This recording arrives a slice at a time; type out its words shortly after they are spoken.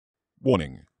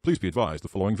Warning. Please be advised the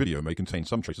following video may contain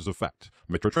some traces of fact.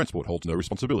 Metro Transport holds no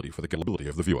responsibility for the gullibility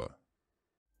of the viewer.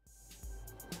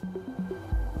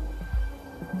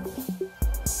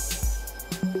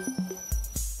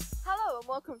 Hello and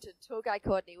welcome to Tour Guide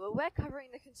Courtney, where we're covering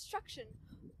the construction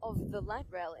of the light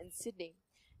rail in Sydney.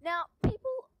 Now, people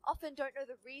often don't know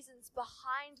the reasons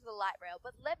behind the light rail,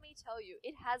 but let me tell you,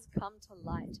 it has come to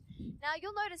light. Now,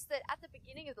 you'll notice that at the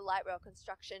beginning of the light rail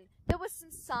construction, there were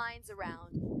some signs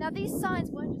around. Now, these signs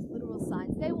weren't just literal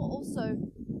signs, they were also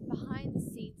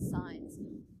behind-the-scenes signs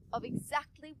of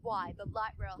exactly why the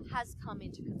light rail has come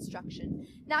into construction.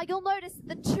 Now, you'll notice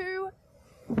the two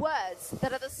words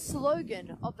that are the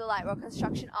slogan of the light rail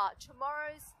construction are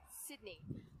Tomorrow's Sydney.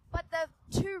 But the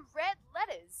two red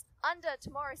letters under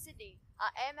Tomorrow Sydney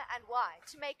are M and Y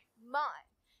to make my.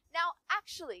 Now,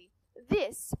 actually,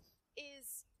 this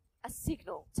is a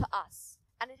signal to us,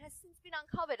 and it has since been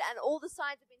uncovered, and all the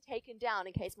signs have been taken down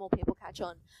in case more people catch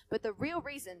on. But the real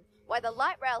reason why the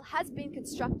light rail has been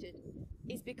constructed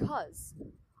is because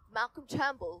Malcolm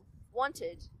Turnbull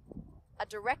wanted a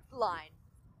direct line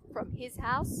from his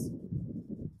house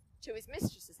to his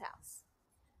mistress's house.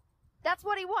 That's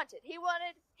what he wanted.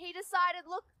 He decided,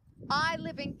 look, I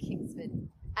live in Kingsford,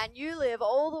 and you live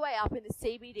all the way up in the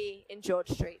CBD in George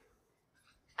Street.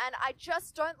 And I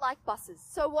just don't like buses.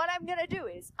 So what I'm going to do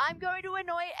is, I'm going to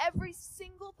annoy every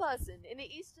single person in the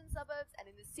eastern suburbs and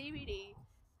in the CBD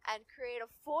and create a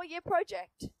 4-year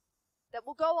project that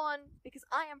will go on because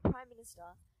I am Prime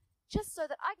Minister, just so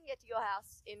that I can get to your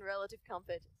house in relative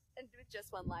comfort and with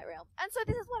just one light rail. And so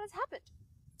this is what has happened.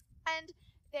 And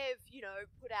they've,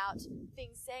 put out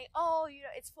things saying,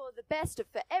 it's for the best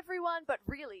for everyone, but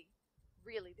really,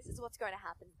 this is what's going to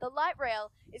happen. The light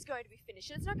rail is going to be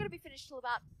finished, and it's not going to be finished till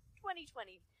about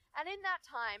 2020. And in that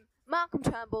time, Malcolm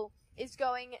Turnbull is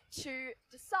going to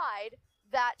decide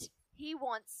that he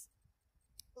wants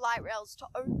light rails to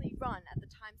only run at the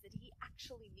times that he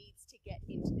actually needs to get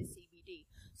into the CBD.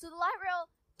 So the light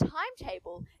rail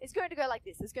timetable is going to go like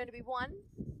this. There's going to be one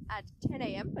at 10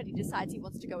 a.m. when he decides he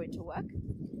wants to go into work.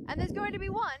 And there's going to be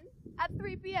one at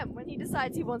 3 p.m. when he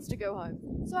decides he wants to go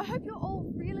home. So I hope you're all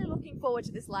really looking forward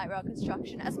to this light rail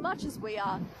construction as much as we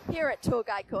are here at Tour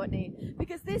Guide Courtney,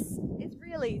 because this is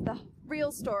really the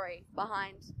real story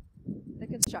behind the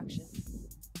construction.